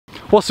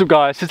What's up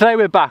guys, so today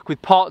we're back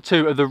with part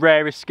 2 of the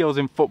rarest skills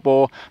in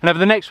football, and over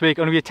the next week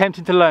I'm going to be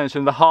attempting to learn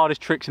some of the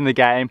hardest tricks in the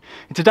game.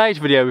 In today's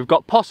video we've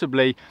got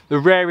possibly the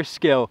rarest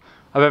skill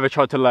I've ever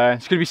tried to learn.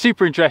 It's going to be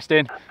super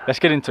interesting, let's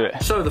get into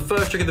it. So the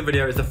first trick of the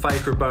video is the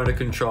fake Rabona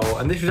control,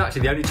 and this was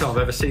actually the only time I've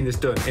ever seen this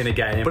done in a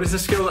game, but it's a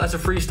skill that as a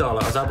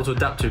freestyler I was able to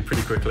adapt to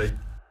pretty quickly.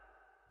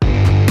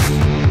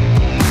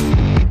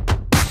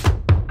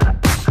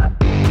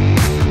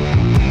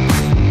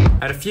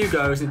 I had a few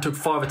goes and it took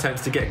 5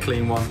 attempts to get a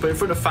clean one, but in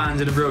front of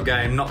fans in a real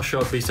game, not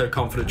sure I'd be so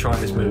confident trying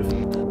this move.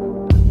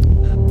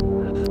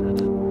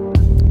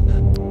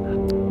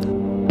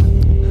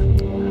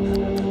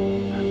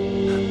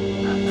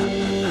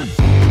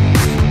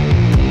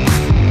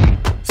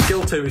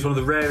 Skill 2 is one of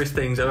the rarest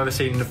things I've ever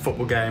seen in a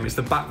football game. It's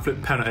the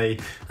backflip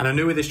penalty, and I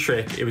knew with this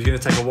trick it was going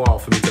to take a while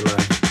for me to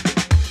learn.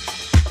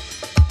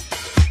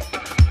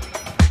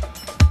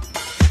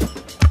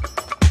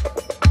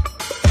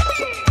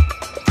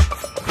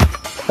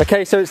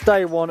 Okay, so it's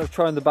day 1 of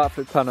trying the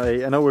backflip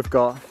penalty, and all we've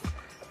got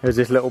is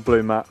this little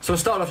blue mat. So I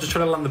started off just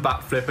trying to land the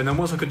backflip, and then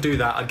once I could do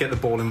that, I'd get the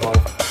ball involved.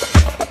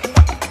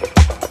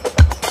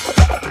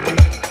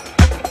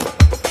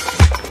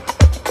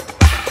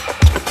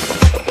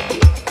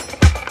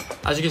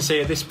 As you can see,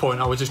 at this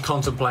point I was just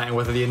contemplating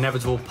whether the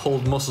inevitable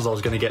pulled muscles I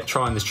was going to get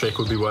trying this trick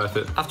would be worth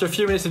it. After a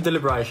few minutes of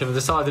deliberation, I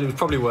decided it was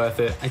probably worth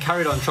it, and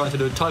carried on trying to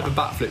do a type of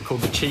backflip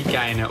called the cheek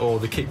gainer or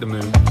the kick the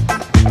moon.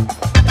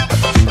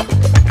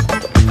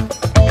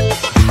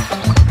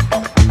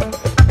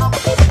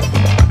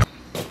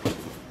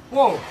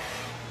 Whoa!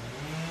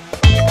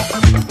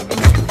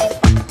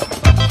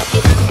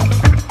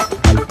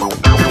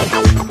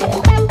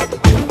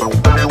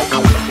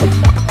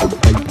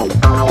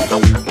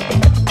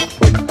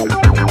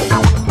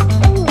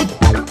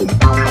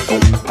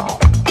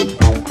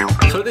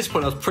 So at this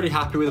point I was pretty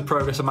happy with the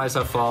progress I made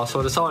so far, so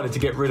I decided to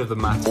get rid of the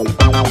mat.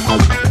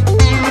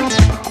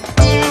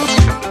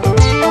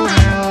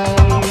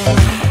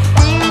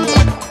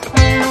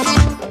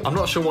 I'm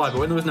not sure why, but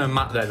when there was no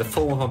mat there, the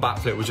form of my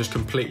backflip was just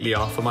completely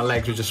off and my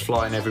legs were just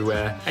flying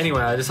everywhere. Anyway,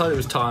 I decided it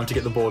was time to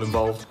get the ball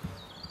involved.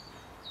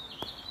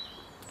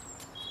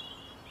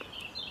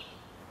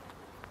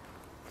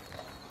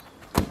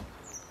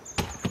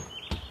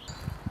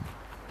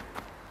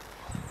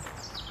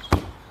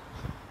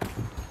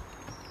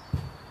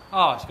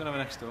 Oh, it's going to have an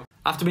next door.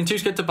 After being too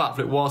scared to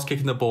backflip whilst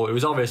kicking the ball, it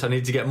was obvious I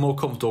needed to get more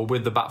comfortable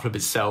with the backflip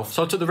itself.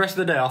 So I took the rest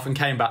of the day off and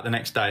came back the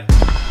next day.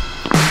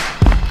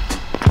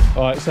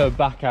 Alright, so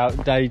back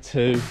out day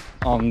 2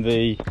 on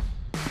the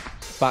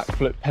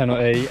backflip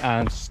penalty,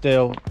 and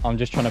still I'm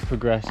just trying to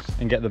progress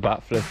and get the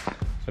backflip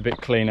a bit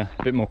cleaner,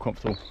 a bit more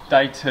comfortable.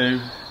 Day 2,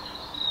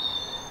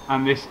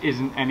 and this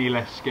isn't any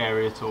less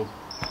scary at all.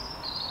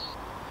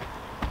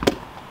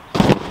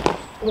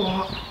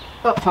 Oh,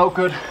 that felt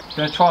good.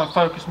 Gonna try and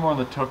focus more on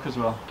the tuck as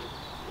well.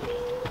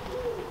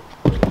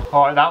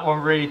 Alright, that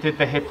one really did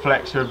the hip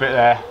flexor a bit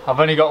there. I've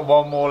only got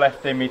one more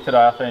left in me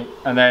today, I think,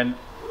 and then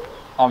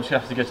I'm just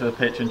going to have to get to the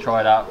pitch and try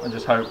it out and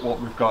just hope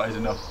what we've got is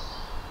enough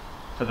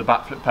for the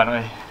backflip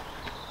penalty.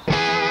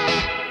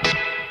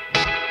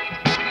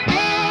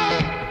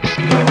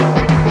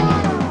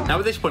 Now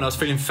at this point I was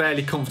feeling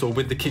fairly comfortable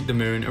with the kick the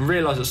moon and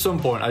realised at some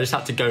point I just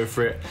had to go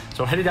for it.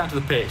 So I headed down to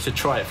the pitch to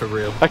try it for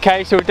real.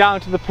 Okay, so we're down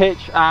to the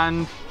pitch,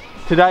 and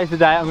today's the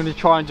day I'm going to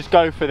try and just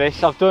go for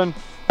this. I've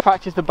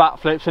practiced the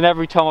backflips, and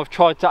every time I've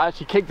tried to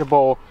actually kick the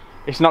ball,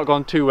 it's not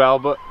gone too well,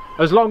 but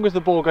as long as the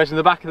ball goes in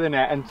the back of the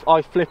net and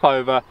I flip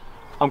over,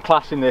 I'm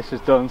classing this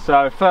as done.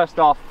 So first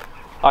off,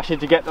 I should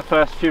get the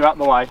first few out of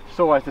the way.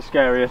 It's always the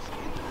scariest.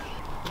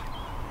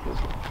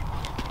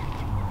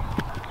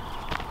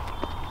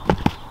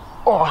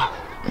 Oh,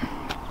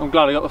 I'm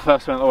glad I got the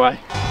first one out of the way.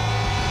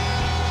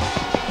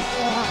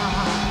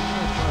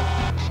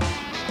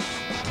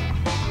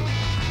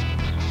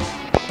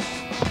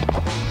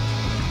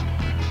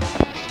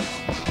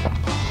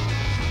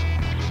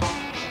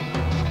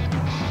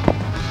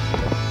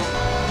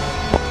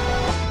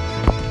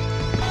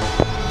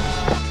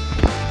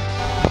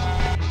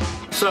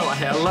 So I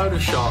hit a load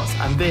of shots,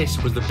 and this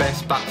was the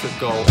best backflip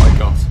goal I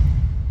got.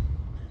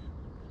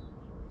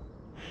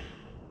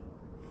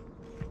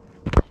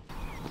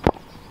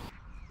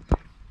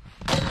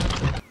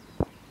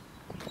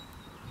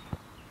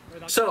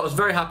 So I was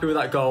very happy with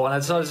that goal, and I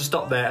decided to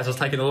stop there as I was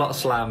taking a lot of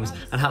slams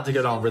and had to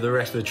get on with the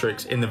rest of the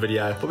tricks in the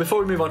video. But before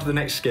we move on to the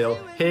next skill,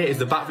 here is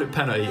the backflip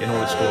penalty in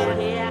all its glory.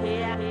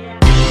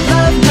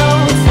 Love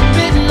notes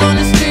written on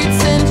the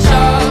streets in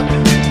chalk.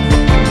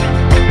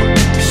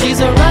 She's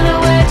a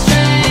runaway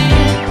train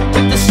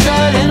with the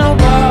strut in a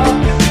wall.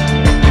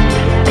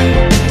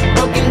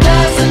 Broken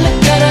glass in the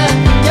gutter,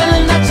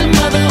 yelling at your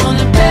mother on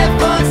the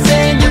bedboard,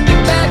 saying you'll be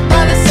back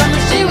by the summer.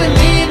 She with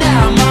me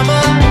now,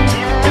 mama.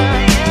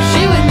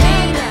 She with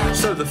me now.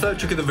 So the third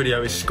trick of the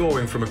video is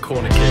scoring from a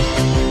corner kick.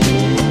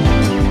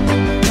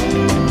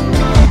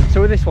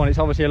 So with this one, it's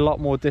obviously a lot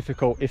more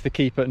difficult if the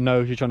keeper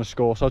knows you're trying to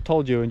score. So I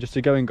told you just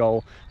to go in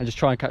goal and just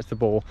try and catch the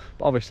ball.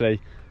 But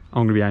obviously,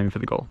 I'm going to be aiming for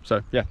the goal.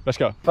 So yeah, let's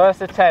go.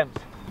 First attempt.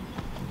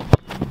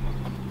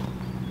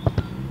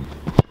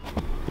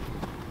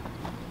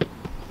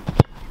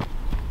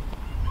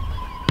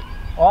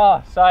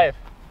 Oh, save.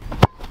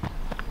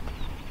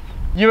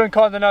 Ewan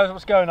kind of knows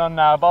what's going on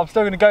now, but I'm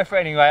still going to go for it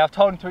anyway. I've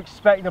told him to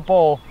expect the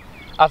ball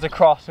as a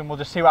cross and we'll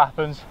just see what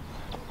happens.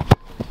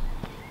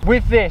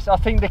 With this, I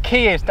think the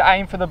key is to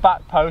aim for the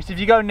back post. If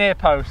you go near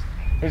post,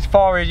 it's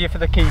far easier for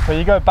the keeper.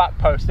 You go back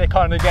post, they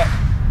kind of get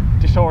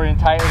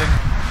disorientated.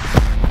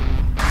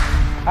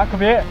 And that could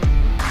be it.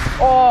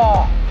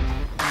 Oh!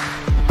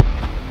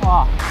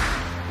 Oh.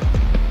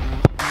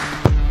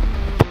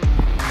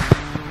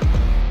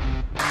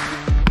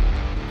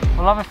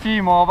 We'll have a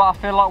few more, but I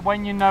feel like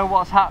when you know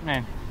what's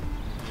happening,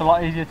 it's a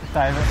lot easier to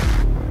save it.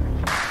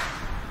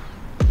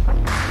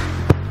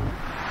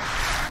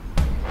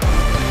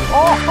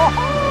 Oh!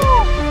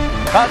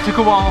 That took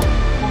a while,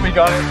 but we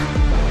got it.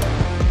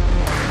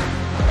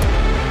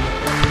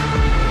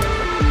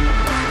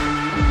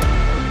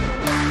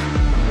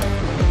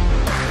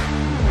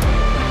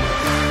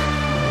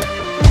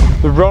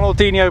 The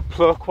Ronaldinho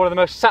pluck, one of the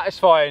most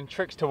satisfying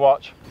tricks to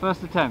watch.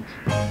 First attempt.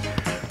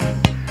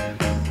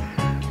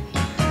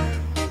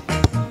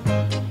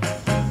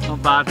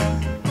 Not bad.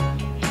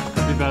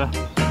 Could be better.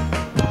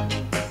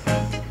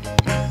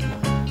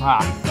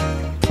 Ah.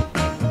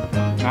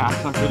 Nah,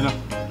 that's not good enough.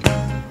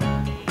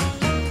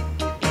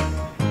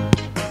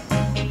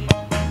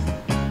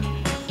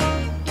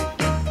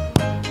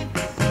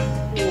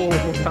 Oh,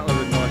 that was a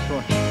nice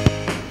one.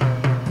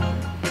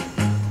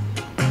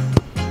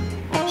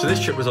 So this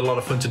trick was a lot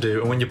of fun to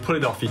do, and when you pull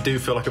it off you do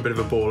feel like a bit of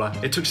a baller.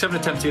 It took 7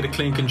 attempts to get a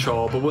clean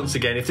control, but once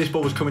again, if this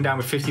ball was coming down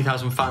with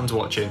 50,000 fans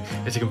watching,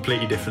 it's a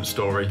completely different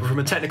story. But from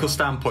a technical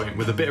standpoint,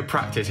 with a bit of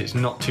practice, it's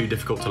not too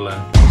difficult to learn.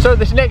 So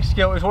this next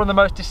skill is one of the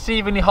most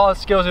deceivingly hard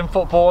skills in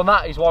football, and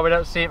that is why we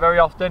don't see it very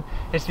often.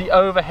 It's the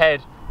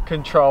overhead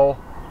control.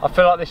 I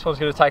feel like this one's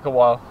going to take a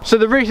while. So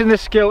the reason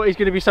this skill is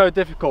going to be so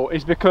difficult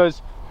is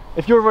because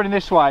if you're running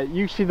this way,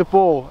 you see the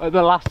ball at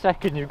the last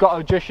second, you've got to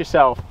adjust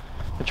yourself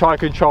to try and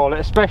control it,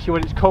 especially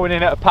when it's coming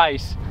in at a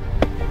pace.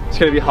 It's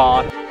going to be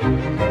hard.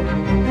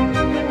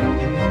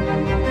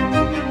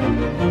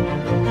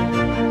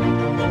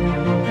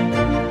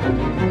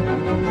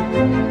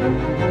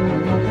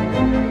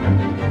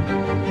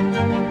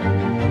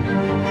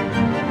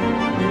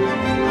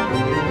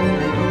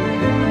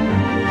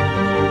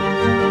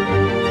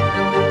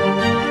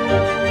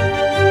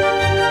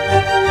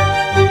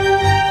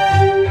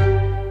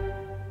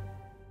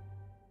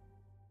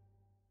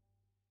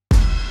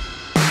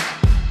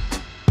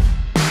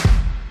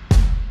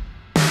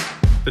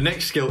 The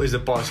next skill is the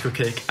bicycle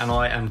kick, and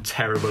I am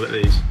terrible at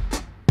these.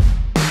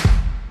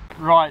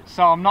 Right,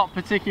 so I'm not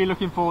particularly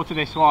looking forward to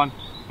this one.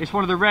 It's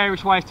one of the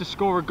rarest ways to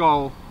score a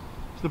goal.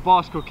 It's the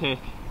bicycle kick.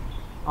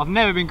 I've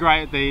never been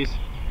great at these.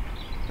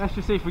 Let's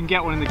just see if we can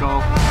get one in the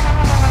goal.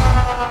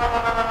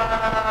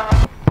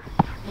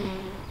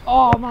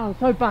 Oh man, I'm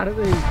so bad at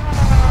these.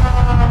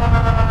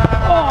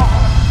 Oh.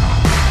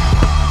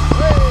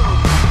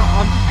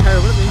 I'm just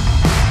terrible at these.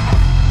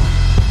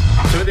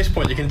 So at this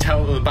point you can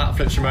tell that the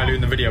backflips from earlier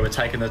in the video were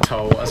taking their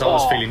toll, as I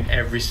was feeling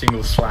every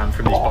single slam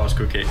from these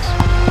bicycle kicks.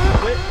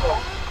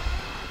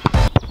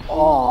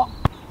 Oh!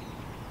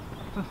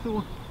 That's the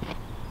one.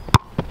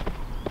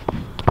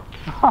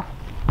 I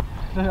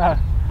don't know.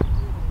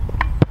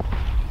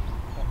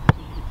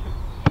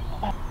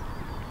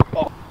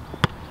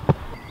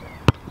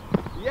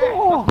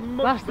 Yeah,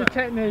 that's the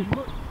technique.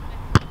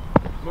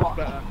 Much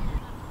better.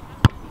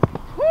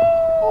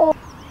 Oh.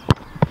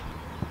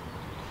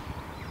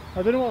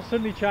 I don't know what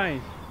suddenly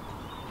changed.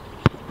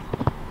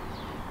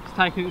 It's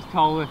taking its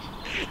toll, this.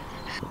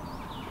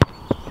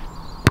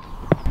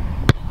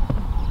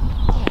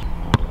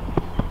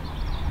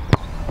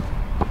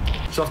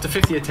 So after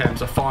 50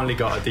 attempts I finally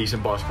got a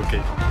decent bicycle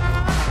kick.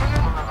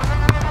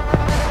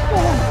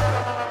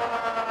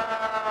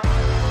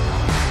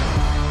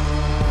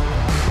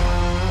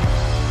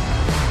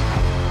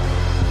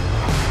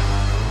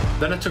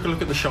 Then I took a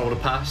look at the shoulder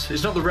pass.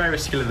 It's not the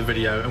rarest skill in the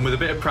video, and with a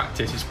bit of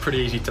practice it's pretty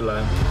easy to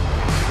learn.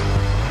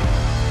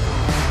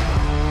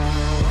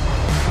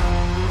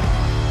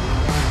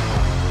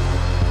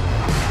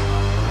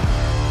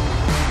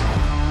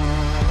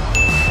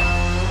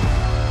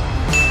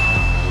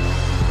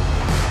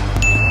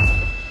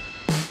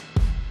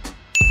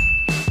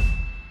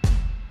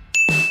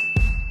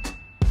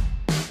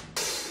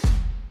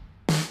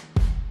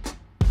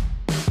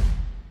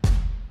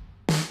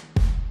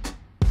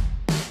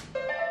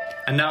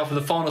 And now for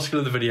the final skill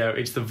of the video,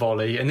 it's the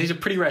volley, and these are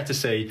pretty rare to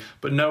see,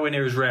 but nowhere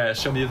near as rare as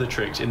some of the other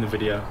tricks in the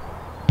video.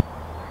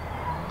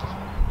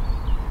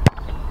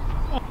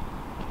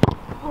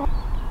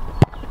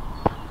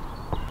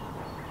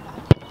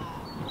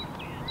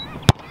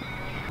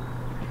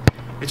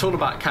 It's all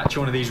about catching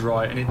one of these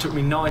right, and it took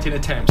me 19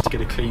 attempts to get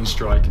a clean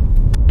strike.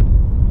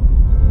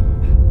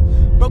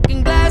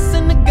 Broken glass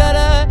in the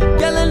gutter,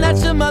 yelling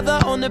at your mother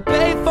on the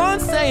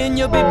payphone, saying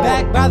you'll be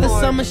back by the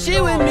summer.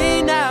 She with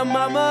me now,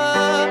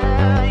 mama.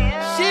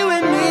 She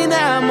with me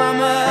now,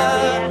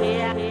 mama.